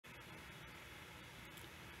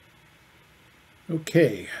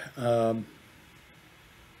Okay,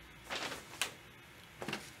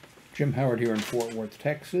 Jim Howard here in Fort Worth,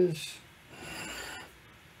 Texas.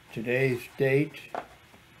 Today's date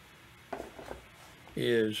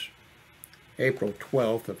is April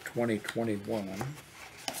 12th of 2021.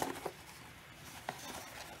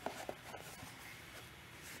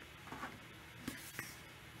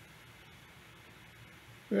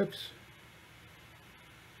 Oops.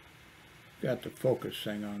 Got the focus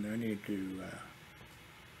thing on there. I need to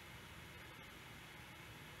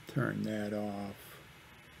turn that off.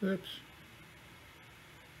 Oops.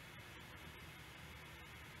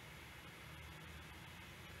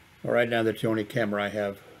 All right, now that's the only camera I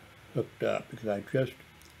have hooked up because I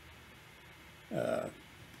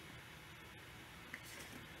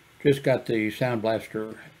just got the Sound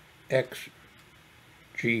BlasterX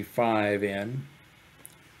G5 in.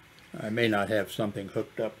 I may not have something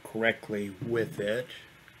hooked up correctly with it.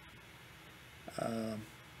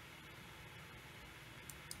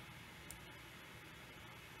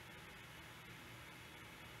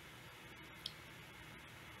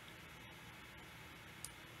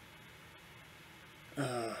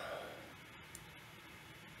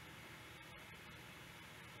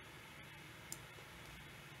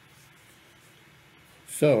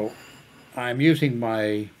 So I'm using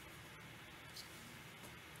my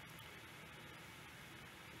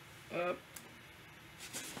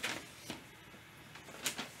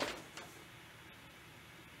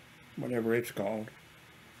whatever it's called.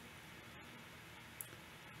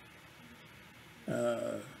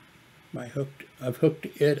 I've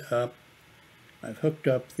hooked it up. I've hooked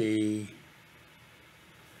up the,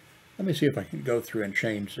 let me see if I can go through and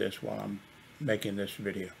change this while I'm making this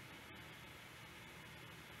video.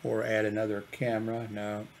 Or add another camera.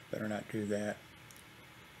 No, better not do that.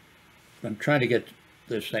 I'm trying to get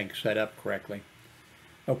this thing set up correctly.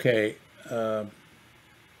 Okay,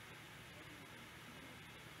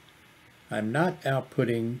 I'm not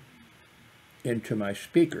outputting into my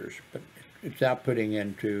speakers, but it's outputting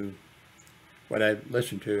into what I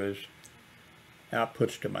listen to as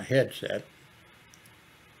outputs to my headset.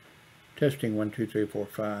 Testing 1, 2, 3, 4,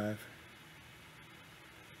 5.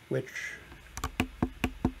 Which,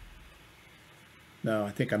 no,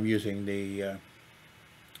 I think I'm using the,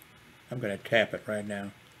 I'm going to tap it right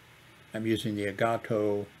now. I'm using the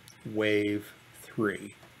Elgato Wave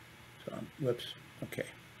 3. So, whoops, okay.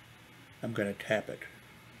 I'm going to tap it.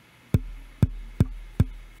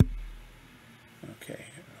 Okay,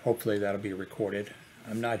 hopefully that'll be recorded.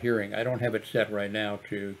 I'm not hearing, I don't have it set right now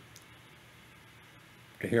to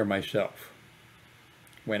hear myself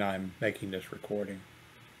when I'm making this recording.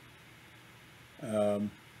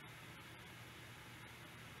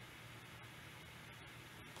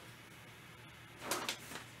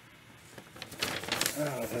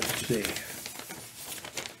 Let's see.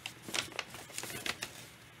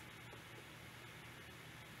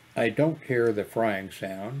 I don't hear the frying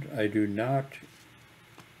sound. I do not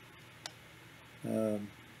I'm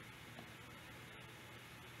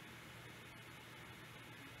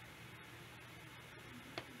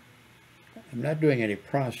not doing any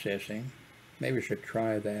processing. Maybe I should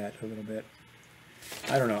try that a little bit.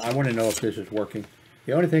 I don't know. I want to know if this is working.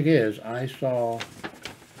 The only thing is, I saw,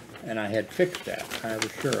 and I had fixed that. I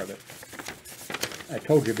was sure of it. I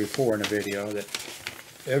told you before in a video that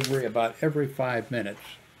about every 5 minutes,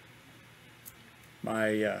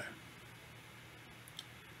 my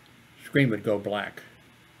screen would go black,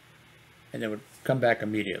 and it would come back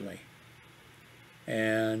immediately.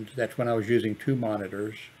 And that's when I was using 2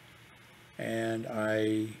 monitors, and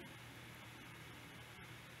I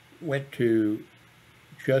went to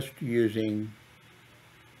just using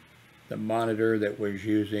the monitor that was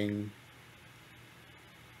using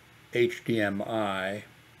HDMI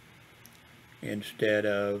instead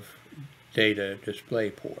of data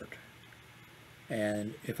display port.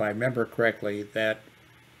 And if I remember correctly, that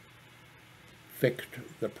fixed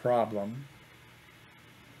the problem.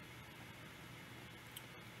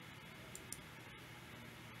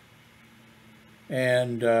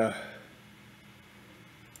 And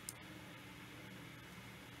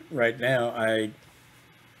right now I,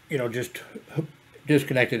 just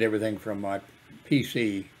disconnected everything from my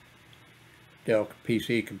PC, Dell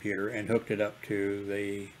PC computer, and hooked it up to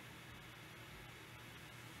the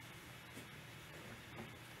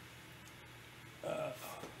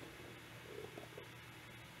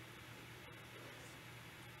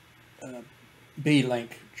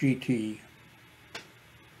B-Link GT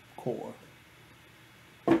core.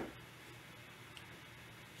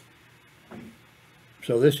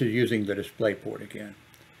 So this is using the display port again.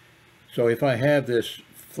 So if I have this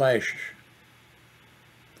flash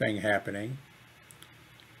thing happening,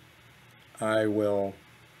 I will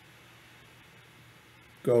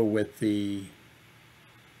go with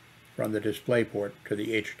from the display port to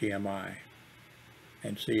the HDMI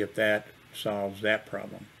and see if that solves that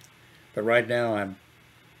problem. But right now I'm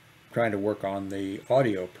trying to work on the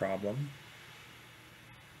audio problem,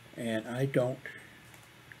 and I don't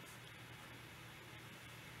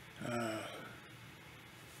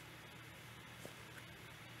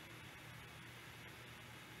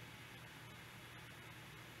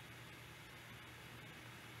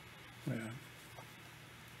well,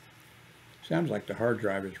 sounds like the hard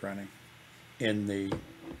drive is running in the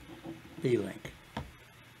D-Link.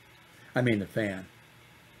 I mean the fan.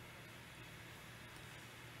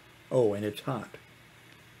 Oh, and it's hot.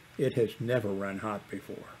 It has never run hot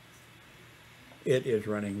before. It is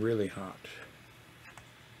running really hot.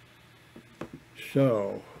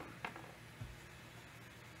 So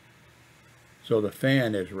the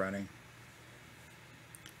fan is running.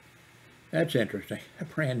 That's interesting. A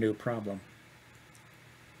brand new problem.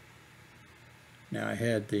 Now I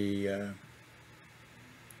had the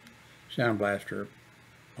Sound Blaster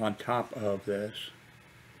on top of this,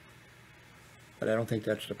 but I don't think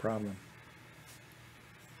that's the problem.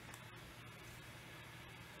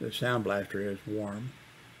 The Sound Blaster is warm,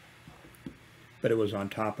 but it was on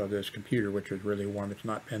top of this computer, which is really warm. It's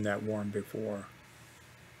not been that warm before.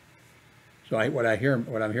 So what I'm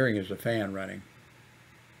hearing is the fan running.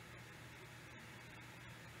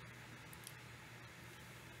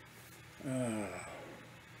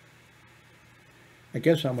 I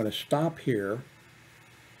guess I'm going to stop here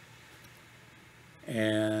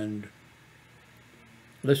and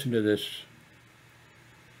listen to this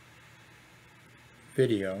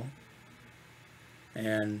video,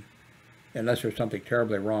 and unless there's something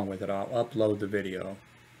terribly wrong with it, I'll upload the video,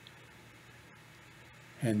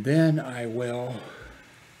 and then I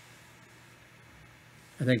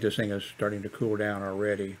think this thing is starting to cool down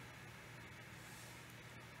already,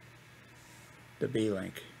 the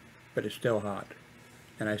B-Link, but it's still hot,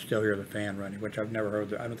 and I still hear the fan running, which I've never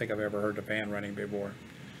heard. I don't think I've ever heard the fan running before.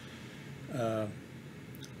 So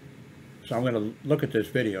I'm going to look at this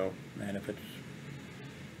video, and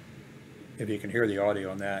if you can hear the audio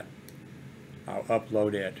on that, I'll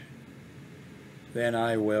upload it. Then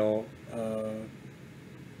I will,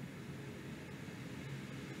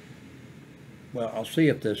 well, I'll see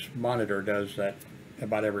if this monitor does that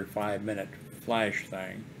about every 5-minute flash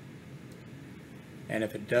thing. And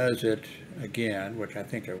if it does it again, which I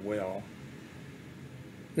think it will,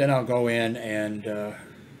 then I'll go in and, in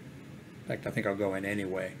fact, I think I'll go in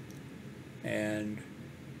anyway, and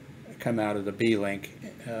come out of the B-Link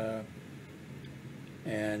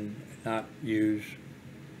and not use,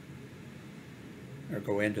 or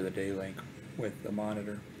go into the D-Link with the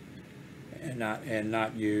monitor, and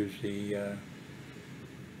not use the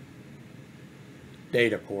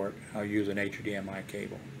data port. I'll use an HDMI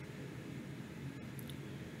cable.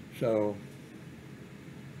 So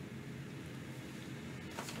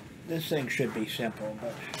this thing should be simple,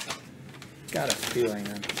 but got a feeling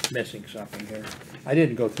I'm missing something here. I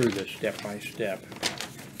didn't go through this step by step.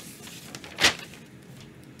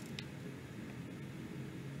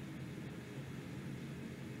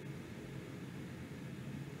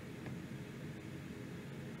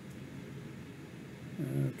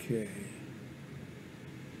 Okay.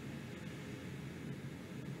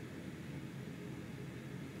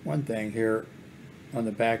 One thing here on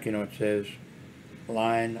the back, it says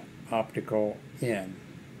line optical in.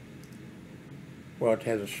 Well, it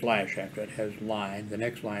has a slash after it. It has line. The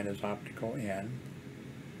next line is optical in.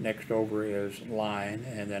 Next over is line,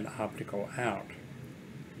 and then optical out.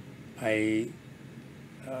 I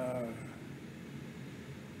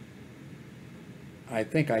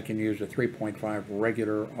think I can use a 3.5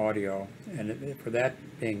 regular audio, and for that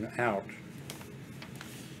being out,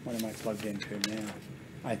 what am I plugged into now?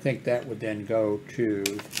 I think that would then go to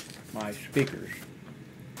my speakers.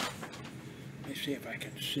 Let me see if I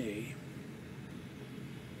can see.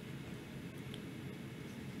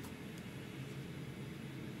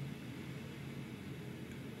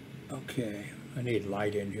 Okay, I need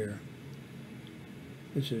light in here.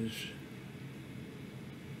 It's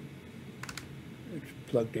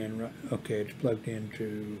plugged in, right? Okay, it's plugged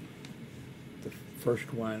into the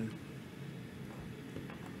first one.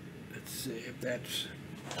 Let's see if that's...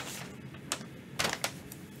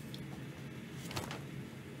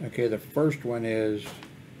 Okay, the first one is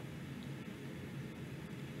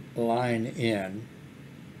line in.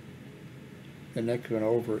 The next one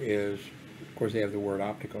over is, of course they have the word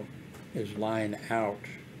optical, is line out.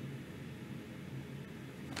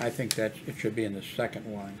 I think that it should be in the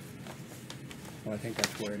second one. Well, I think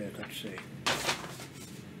that's where it is. Let's see.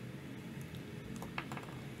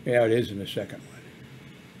 Yeah, it is in the second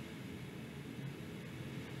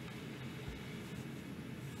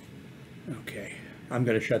one. Okay, I'm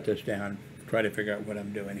going to shut this down, try to figure out what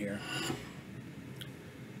I'm doing here.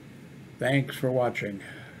 Thanks for watching.